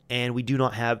yet, and we do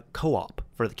not have co-op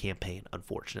for the campaign,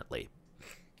 unfortunately.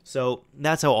 So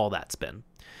that's how all that's been.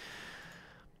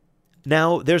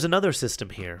 Now, there's another system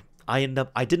here. I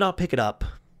did not pick it up,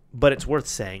 but it's worth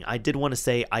saying. I did want to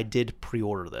say I did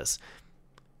pre-order this.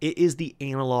 It is the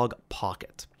Analogue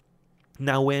Pocket.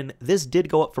 Now, when this did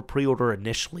go up for pre-order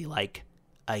initially, like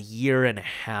a year and a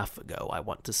half ago, I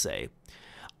want to say,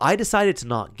 I decided to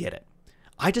not get it.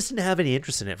 I just didn't have any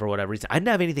interest in it for whatever reason. I didn't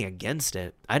have anything against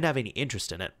it. I didn't have any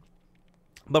interest in it.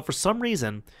 But for some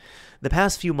reason, the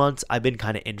past few months, I've been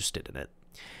kind of interested in it.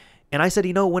 And I said,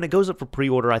 when it goes up for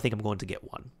pre-order, I think I'm going to get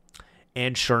one.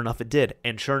 And sure enough, it did.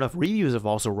 And sure enough, reviews have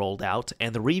also rolled out,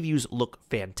 and the reviews look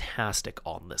fantastic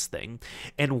on this thing.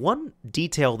 And one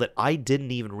detail that I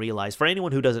didn't even realize, for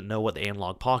anyone who doesn't know what the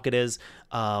Analogue Pocket is,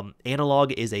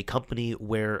 Analogue is a company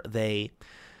where they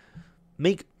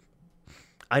make,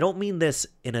 I don't mean this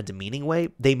in a demeaning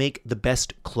way, they make the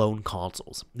best clone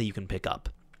consoles that you can pick up.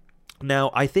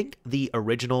 Now, I think they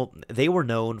were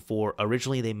known for,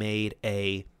 originally they made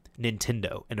an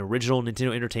original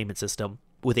Nintendo Entertainment System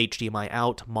with HDMI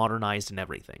out, modernized and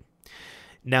everything.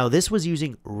 Now, this was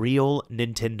using real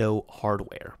Nintendo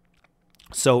hardware.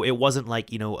 So it wasn't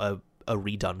like, a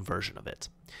redone version of it.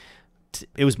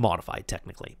 It was modified,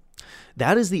 technically.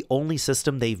 That is the only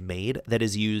system they've made that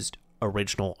has used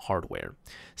original hardware.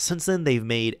 Since then, they've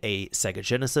made a Sega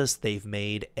Genesis, they've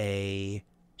made a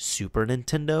Super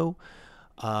Nintendo.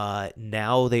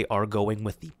 Now they are going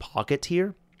with the Pocket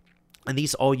here. And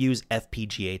these all use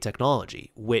FPGA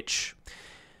technology, which,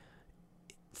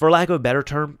 for lack of a better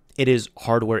term, it is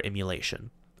hardware emulation.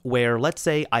 Where, let's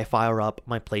say I fire up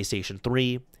my PlayStation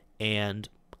 3 and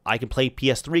I can play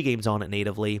PS3 games on it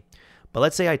natively, but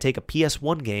let's say I take a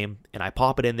PS1 game and I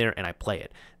pop it in there and I play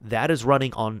it. That is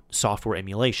running on software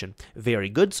emulation. Very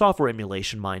good software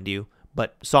emulation, mind you,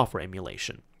 but software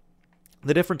emulation.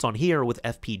 The difference on here with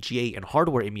FPGA and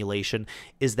hardware emulation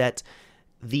is that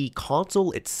the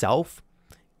console itself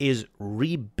is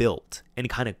rebuilt and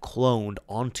kind of cloned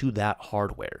onto that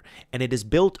hardware. And it is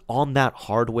built on that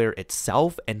hardware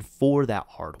itself and for that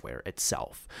hardware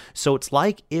itself. So it's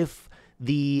like if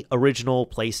the original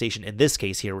PlayStation, in this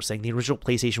case here, we're saying the original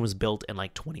PlayStation was built in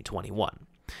like 2021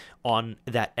 on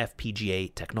that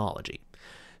FPGA technology.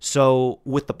 So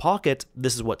with the Pocket,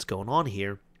 this is what's going on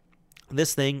here.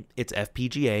 This thing, it's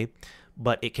FPGA,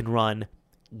 but it can run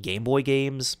Game Boy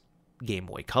games, Game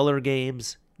Boy Color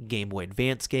games, Game Boy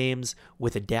Advance games.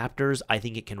 With adapters, I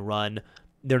think it can run,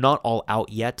 they're not all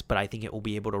out yet, but I think it will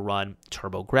be able to run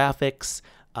TurboGrafx,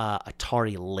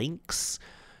 Atari Lynx,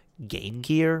 Game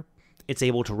Gear. It's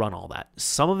able to run all that.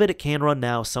 Some of it can run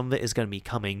now, some of it is going to be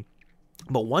coming.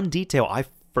 But one detail I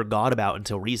forgot about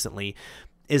until recently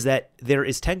is that there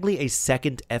is technically a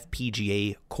second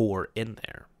FPGA core in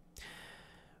there,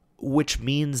 which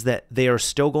means that they are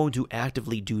still going to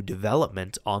actively do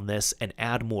development on this and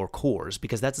add more cores,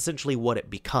 because that's essentially what it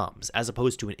becomes. As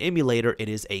opposed to an emulator, it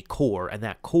is a core, and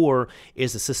that core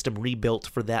is a system rebuilt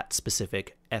for that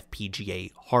specific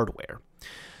FPGA hardware.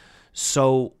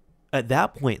 So at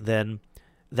that point then,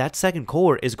 that second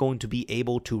core is going to be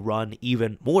able to run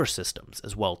even more systems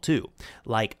as well too.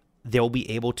 Like, they'll be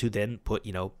able to then put,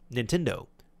 Nintendo,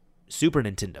 Super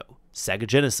Nintendo, Sega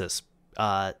Genesis,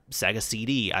 Sega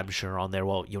CD, I'm sure, on there.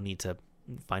 Well, you'll need to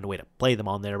find a way to play them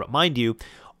on there, but mind you,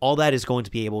 all that is going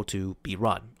to be able to be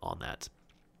run on that.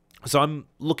 So I'm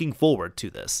looking forward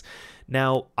to this.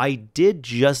 Now, I did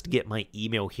just get my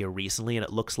email here recently, and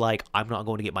it looks like I'm not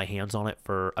going to get my hands on it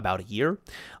for about a year.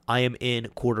 I am in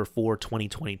Q4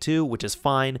 2022, which is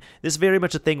fine. This is very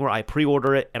much a thing where I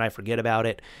pre-order it and I forget about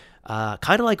it.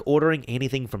 Kind of like ordering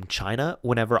anything from China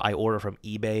whenever I order from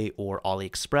eBay or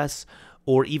AliExpress,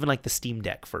 or even like the Steam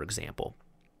Deck, for example.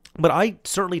 But I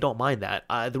certainly don't mind that.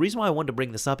 The reason why I wanted to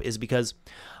bring this up is because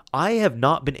I have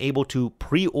not been able to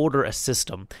pre-order a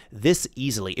system this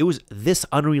easily. It was this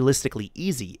unrealistically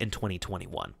easy in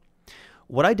 2021.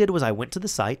 What I did was I went to the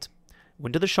site,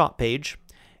 went to the shop page,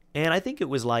 and I think it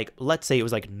was like, let's say it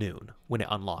was like noon when it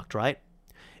unlocked, right?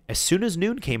 As soon as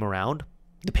noon came around,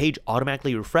 the page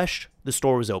automatically refreshed, the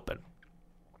store was open.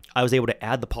 I was able to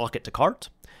add the Pocket to cart.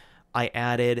 I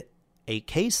added a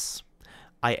case,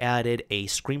 I added a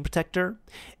screen protector,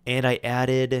 and I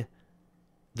added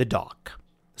the dock,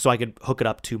 so I could hook it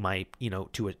up to my,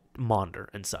 to a monitor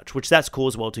and such, which that's cool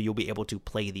as well too. You'll be able to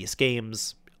play these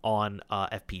games on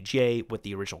FPGA with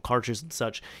the original cartridges and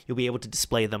such. You'll be able to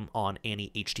display them on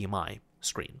any HDMI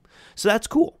screen. So that's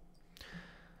cool.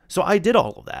 So I did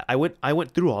all of that. I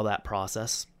went through all that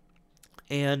process,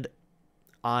 and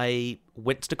I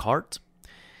went to cart,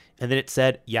 and then it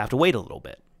said, you have to wait a little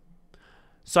bit.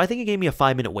 So I think it gave me a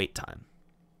 5-minute wait time.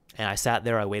 And I sat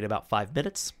there, I waited about 5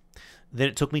 minutes. Then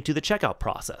it took me to the checkout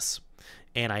process.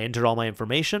 and I entered all my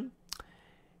information,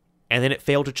 and then it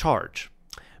failed to charge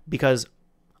because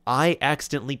I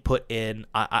accidentally put in,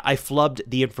 I flubbed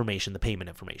the information, the payment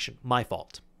information. My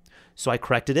fault. So I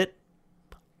corrected it.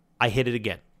 I hit it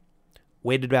again.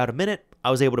 Waited about a minute.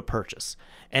 I was able to purchase.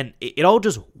 And it all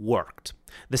just worked.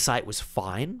 The site was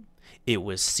fine. It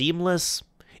was seamless.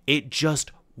 It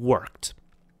just worked.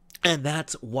 And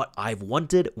that's what I've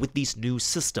wanted with these new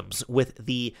systems, with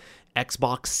the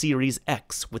Xbox Series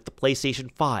X, with the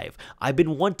PlayStation 5. I've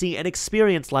been wanting an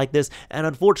experience like this, and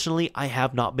unfortunately, I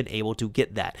have not been able to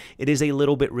get that. It is a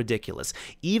little bit ridiculous.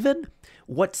 Even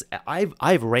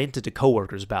I've ranted to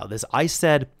coworkers about this. I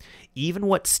said, even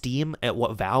what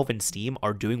Valve and Steam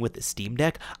are doing with the Steam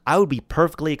Deck, I would be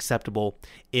perfectly acceptable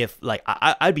if,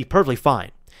 I'd be perfectly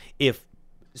fine if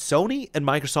Sony and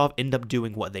Microsoft end up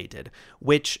doing what they did,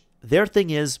 which their thing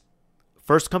is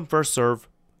first come, first serve,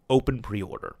 open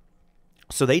pre-order.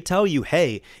 So they tell you,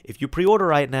 hey, if you pre-order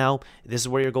right now, this is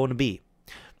where you're going to be.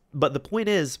 But the point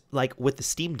is, like with the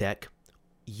Steam Deck,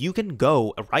 you can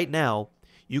go right now,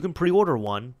 you can pre-order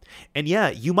one, and yeah,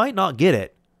 you might not get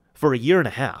it for a year and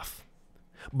a half.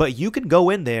 But you can go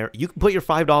in there, you can put your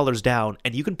 $5 down,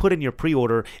 and you can put in your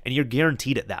pre-order, and you're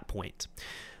guaranteed at that point.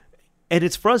 And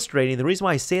it's frustrating. The reason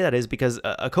why I say that is because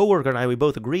a coworker and I, we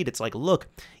both agreed. It's like, look,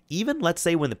 even let's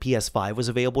say when the PS5 was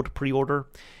available to pre-order,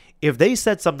 if they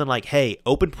said something like, hey,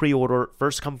 open pre-order,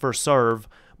 first come, first serve,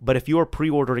 but if you are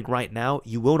pre-ordering right now,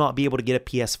 you will not be able to get a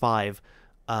PS5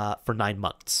 for 9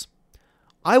 months.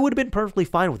 I would have been perfectly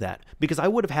fine with that because I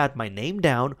would have had my name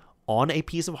down on a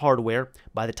piece of hardware.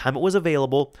 By the time it was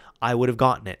available, I would have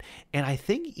gotten it. And I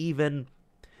think even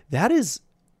that is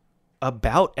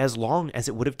about as long as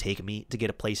it would have taken me to get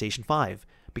a PlayStation 5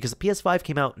 because the PS5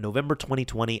 came out November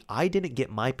 2020. I didn't get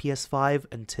my PS5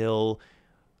 until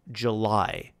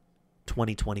July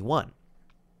 2021.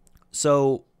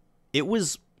 So it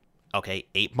was,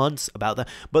 8 months about that.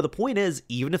 But the point is,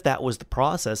 even if that was the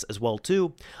process as well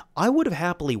too, I would have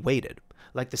happily waited.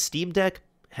 Like the Steam Deck,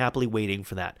 happily waiting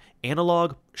for that.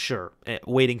 Analog, sure,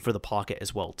 waiting for the Pocket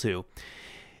as well too.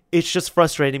 It's just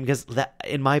frustrating because that,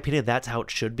 in my opinion, that's how it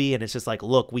should be. And it's just like,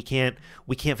 look, we can't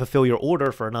fulfill your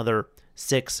order for another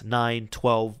 6, 9,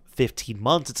 12, 15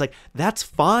 months. It's like, that's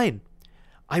fine.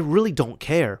 I really don't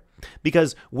care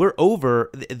because we're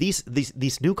over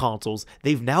these new consoles.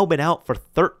 They've now been out for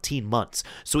 13 months.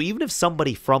 So even if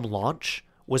somebody from launch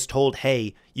was told,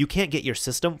 hey, you can't get your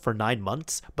system for 9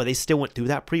 months, but they still went through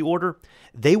that pre-order,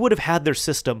 they would have had their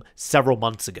system several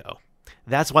months ago.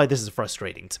 That's why this is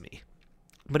frustrating to me.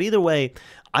 But either way,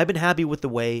 I've been happy with the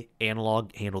way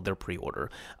Analog handled their pre-order.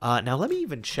 Now, let me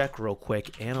even check real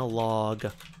quick. Analog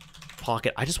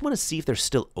Pocket. I just want to see if they're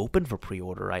still open for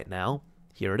pre-order right now.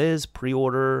 Here it is,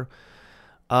 pre-order.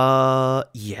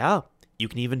 Yeah, you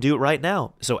can even do it right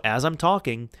now. So as I'm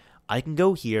talking, I can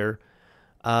go here.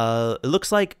 It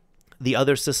looks like the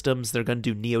other systems, they're going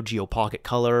to do Neo Geo Pocket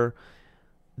Color.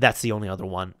 That's the only other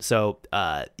one. So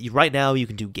right now you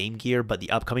can do Game Gear, but the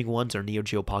upcoming ones are Neo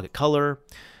Geo Pocket Color,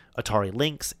 Atari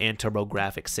Lynx, and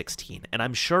TurboGrafx 16. And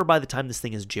I'm sure by the time this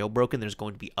thing is jailbroken, there's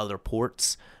going to be other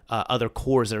ports, other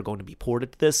cores that are going to be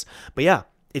ported to this. But yeah,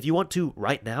 if you want to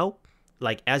right now,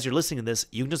 like as you're listening to this,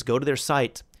 you can just go to their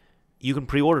site, you can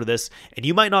pre-order this, and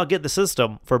you might not get the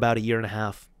system for about a year and a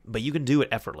half, but you can do it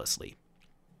effortlessly.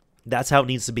 That's how it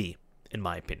needs to be, in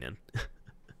my opinion.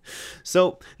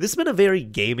 So this has been a very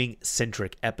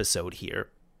gaming-centric episode here.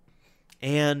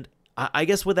 And I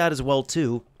guess with that as well,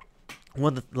 too,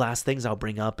 one of the last things I'll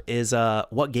bring up is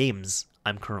what games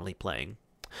I'm currently playing.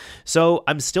 So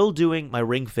I'm still doing my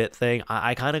Ring Fit thing.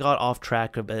 I kind of got off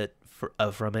track a bit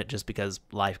from it just because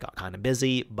life got kind of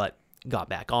busy, but got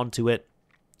back onto it.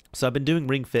 So I've been doing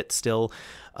Ring Fit still.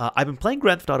 I've been playing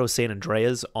Grand Theft Auto San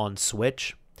Andreas on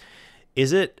Switch.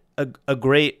 Is it a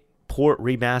great port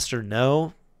remaster?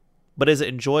 No. But is it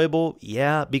enjoyable?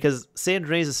 Yeah, because San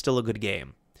Andreas is still a good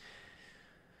game.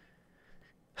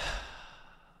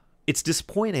 It's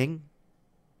disappointing,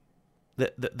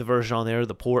 the version on there,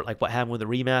 the port, like what happened with the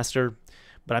remaster,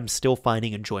 but I'm still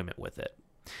finding enjoyment with it.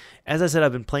 As I said,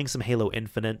 I've been playing some Halo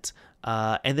Infinite,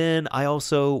 and then I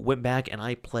also went back and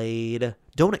I played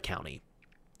Donut County.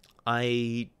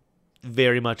 I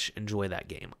very much enjoy that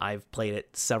game. I've played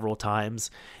it several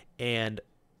times, and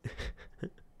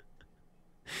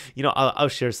you know, I'll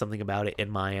share something about it in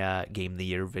my Game of the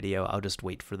Year video. I'll just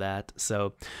wait for that.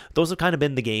 So those have kind of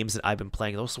been the games that I've been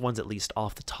playing. Those are the ones at least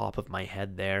off the top of my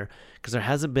head there, because there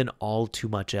hasn't been all too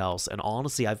much else. And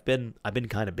honestly, I've been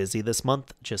kind of busy this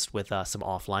month just with some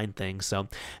offline things. So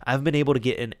I haven't been able to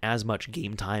get in as much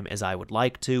game time as I would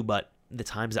like to, but the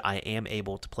times that I am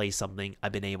able to play something,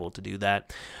 I've been able to do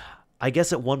that. I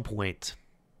guess at one point,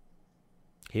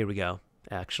 Here we go.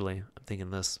 Actually, I'm thinking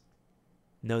this.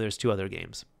 No, there's 2 other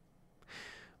games.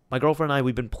 My girlfriend and I,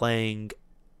 we've been playing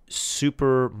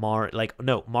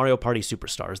Mario Party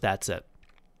Superstars. That's it.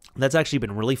 That's actually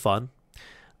been really fun.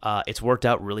 It's worked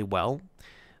out really well.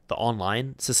 The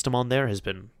online system on there has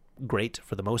been great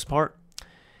for the most part.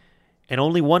 And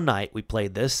only one night we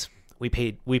played this. We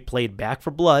played Back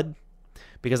 4 Blood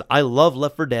because I love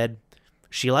Left 4 Dead.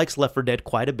 She likes Left 4 Dead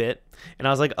quite a bit. And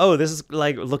I was like, oh, this is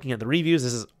like, looking at the reviews,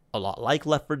 this is a lot like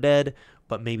Left 4 Dead,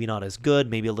 but maybe not as good,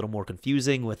 maybe a little more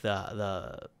confusing with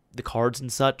the cards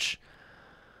and such.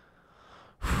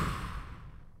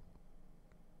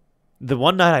 The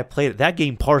one night I played it, that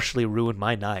game partially ruined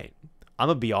my night. I'm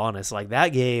going to be honest. Like, that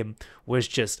game was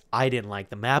just, I didn't like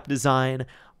the map design.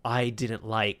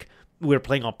 We were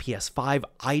playing on PS5.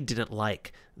 I didn't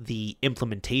like the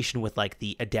implementation with, like,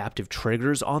 the adaptive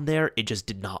triggers on there. It just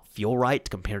did not feel right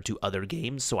compared to other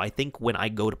games. So I think when I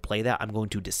go to play that, I'm going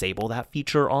to disable that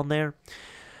feature on there.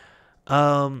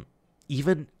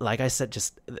 Even, like I said,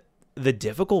 just the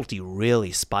difficulty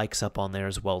really spikes up on there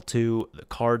as well, too. The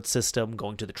card system,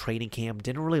 going to the training camp,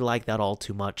 didn't really like that all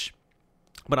too much.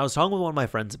 But I was talking with one of my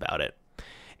friends about it.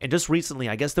 And just recently,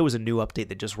 I guess there was a new update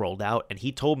that just rolled out. And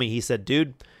he told me, he said,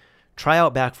 dude, try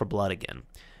out Back 4 Blood again.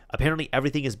 Apparently,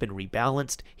 everything has been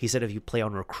rebalanced. He said if you play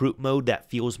on recruit mode, that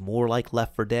feels more like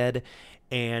Left 4 Dead.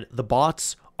 And the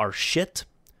bots are shit,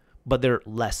 but they're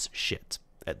less shit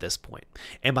at this point.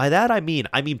 And by that, I mean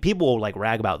people will, like,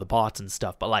 rag about the bots and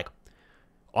stuff. But, like,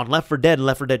 on Left 4 Dead and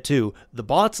Left 4 Dead 2, the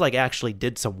bots, like, actually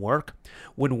did some work.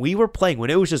 When we were playing, when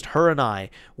it was just her and I,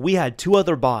 we had 2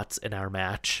 other bots in our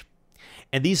match.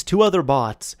 And these 2 other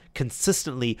bots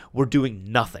consistently were doing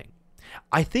nothing.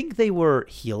 I think they were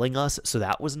healing us, so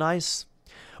that was nice.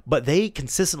 But they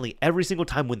consistently, every single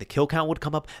time when the kill count would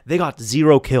come up, they got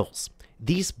 0 kills.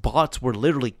 These bots were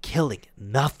literally killing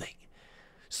nothing.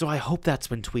 So I hope that's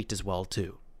been tweaked as well,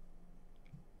 too.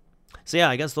 So yeah,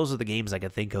 I guess those are the games I can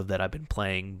think of that I've been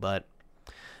playing, but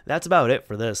that's about it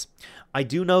for this. I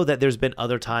do know that there's been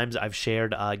other times I've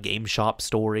shared game shop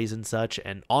stories and such,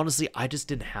 and honestly, I just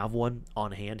didn't have one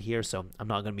on hand here, so I'm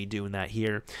not going to be doing that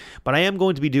here. But I am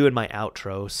going to be doing my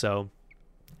outro, so,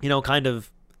 kind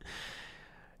of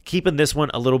keeping this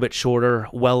one a little bit shorter,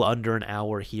 well under an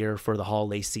hour here for the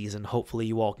holiday season. Hopefully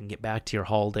you all can get back to your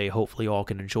holiday. Hopefully you all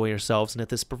can enjoy yourselves. And if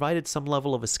this provided some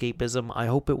level of escapism, I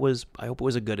hope it was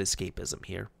a good escapism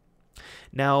here.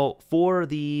 Now, for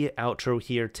the outro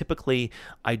here, typically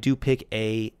I do pick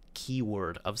a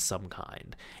keyword of some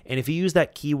kind. And if you use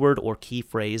that keyword or key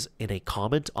phrase in a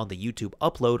comment on the YouTube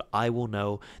upload, I will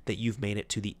know that you've made it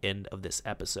to the end of this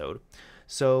episode.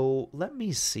 So let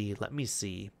me see.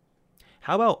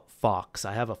 How about fox?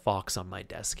 I have a fox on my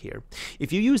desk here.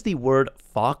 If you use the word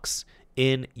fox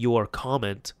in your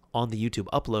comment on the YouTube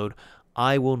upload,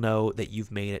 I will know that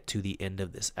you've made it to the end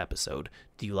of this episode.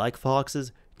 Do you like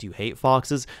foxes? Do you hate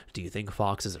foxes? Do you think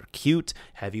foxes are cute?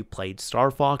 Have you played Star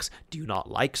Fox? Do you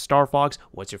not like Star Fox?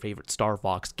 What's your favorite Star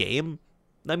Fox game?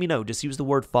 Let me know. Just use the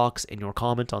word fox in your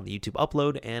comment on the YouTube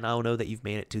upload, and I'll know that you've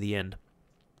made it to the end.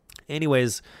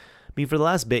 Anyways, for the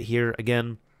last bit here,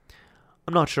 again,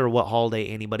 I'm not sure what holiday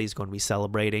anybody's going to be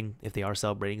celebrating, if they are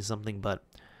celebrating something, but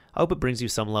I hope it brings you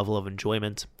some level of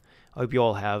enjoyment. I hope you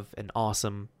all have an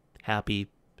awesome, happy,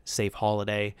 safe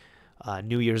holiday.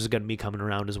 New Year's is going to be coming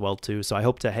around as well, too, so I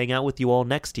hope to hang out with you all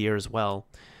next year as well.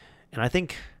 And I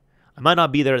think I might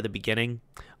not be there at the beginning.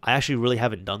 I actually really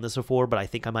haven't done this before, but I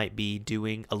think I might be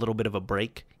doing a little bit of a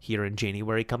break here in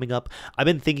January coming up. I've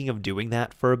been thinking of doing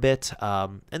that for a bit,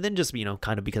 and then just,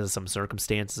 kind of because of some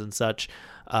circumstances and such,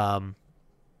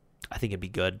 I think it'd be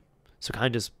good. So kind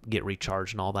of just get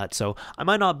recharged and all that. So I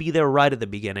might not be there right at the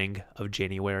beginning of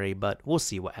January, but we'll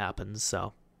see what happens.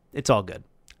 So it's all good.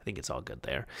 I think it's all good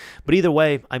there. But either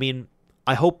way,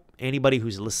 I hope anybody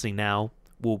who's listening now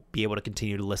will be able to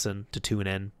continue to listen, to tune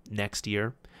in next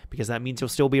year, because that means you'll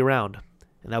still be around,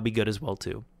 and that'll be good as well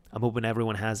too. I'm hoping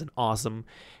everyone has an awesome,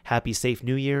 happy, safe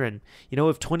new year. And,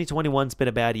 if 2021's been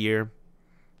a bad year,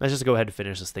 let's just go ahead and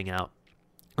finish this thing out.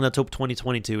 And let's hope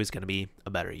 2022 is going to be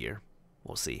a better year.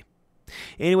 We'll see.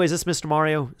 Anyways, this is Mr.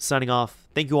 Mario signing off.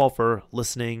 Thank you all for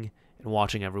listening and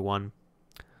watching, everyone.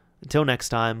 Until next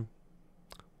time.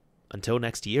 Until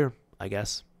next year, I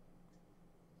guess.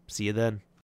 See you then.